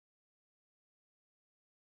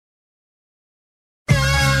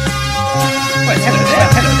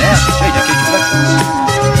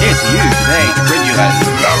Hey, Radiohead.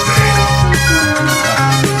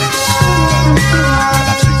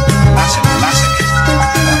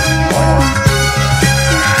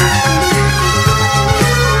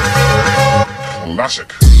 Classic. Classic.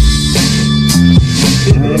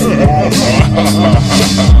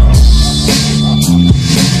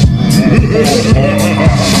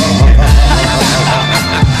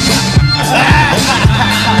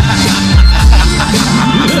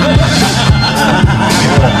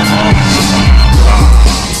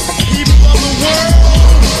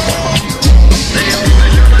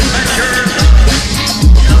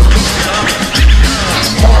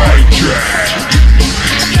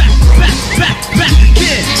 Back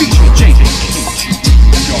again, featuring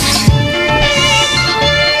JJKG-Mix.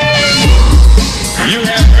 You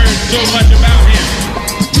have heard so much about him.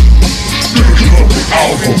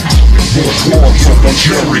 Album, the horns of the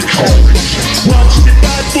Jericho. Watch the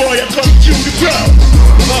bad boy, I come to the crowd.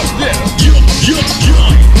 Up there, you,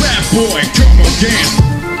 bad boy, come again.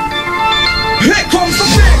 Here comes the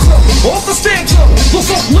dancer, off the stanza, the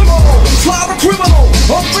subliminal, fly the criminal,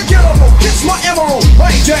 unforgettable, kiss my emerald,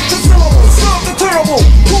 hijack the syllable, serve the terrible,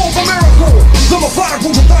 call the miracle, the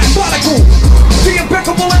methodical, the diabolical, the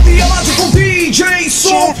impeccable and the illogical DJ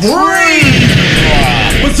Supreme.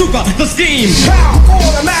 Bazooka, the scheme, pow,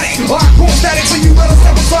 automatic, hardcore static, so you better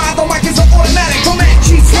step aside, the mic is an automatic,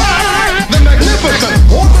 Comanche slide, the magnificent,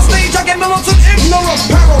 on the stage I get militant, ignorant,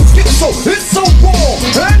 parallel, schizo, it's so raw,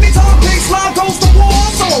 anytime they slide goes the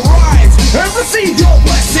wall, so arise and receive your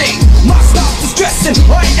blessing. My stop distressing,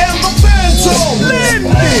 I am the phantom.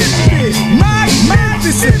 Splendid,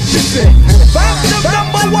 magnificent, phantom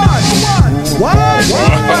number one. My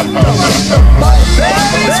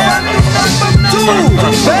family's phantom number two.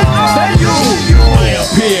 Then you. I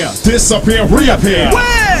appear, disappear, reappear.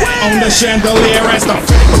 On the chandelier as the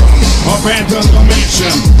phantom. Abandon the mansion.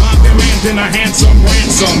 I'm demanding a handsome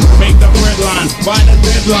ransom. Make the breadline by the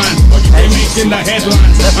deadline, or you ain't making the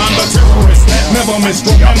headlines. I'm the terrorist that never missed.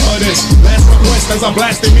 Remember this. Last request as I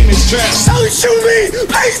blast him in his chest. Don't shoot me!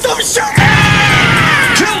 Please don't shoot me!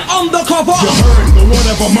 Kill undercover! You heard the word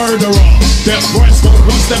of a murderer. Death threats go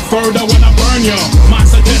one step further when I burn you. My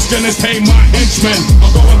suggestion is pay my henchmen, or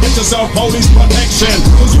go and get yourself police protection.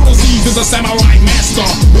 Cause you will see is a samurai master.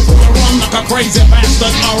 Before you run like a crazy bastard,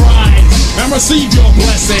 arise and receive your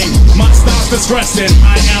blessing. My style's distressing,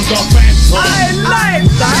 I am the phantom. I like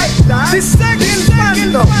that. The second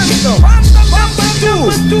phantom. Phantom number two.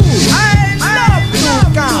 I love to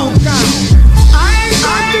count. I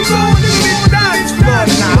got to go to the dance floor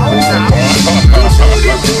now. To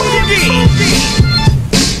the boogie.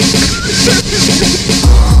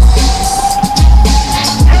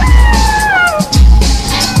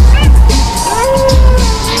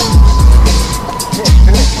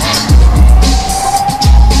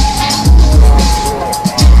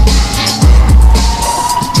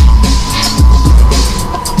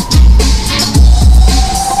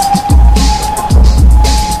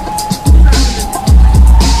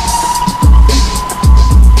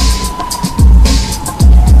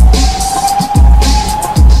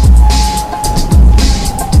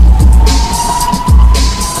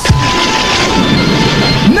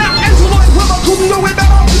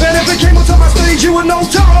 You with no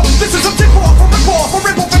terror. This is a tip off, a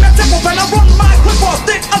rip off, and a tip off, and I run my clip off.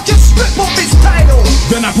 Then I just strip off his title.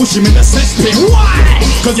 Then I push him in the cesspit. Why?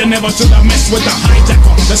 Cause you never should have messed with the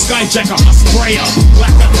hijacker, the skyjacker, a sprayer. Black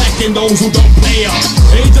attacking those who don't pay up.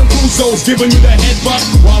 Agent Crusoe's giving you the headbutt,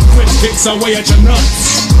 while Fritz kicks away at your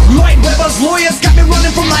nuts. Lloyd Webber's lawyers got me running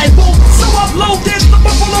from libel, so I've loaded the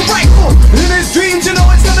buffalo rifle. In his dreams, you know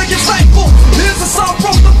it's gonna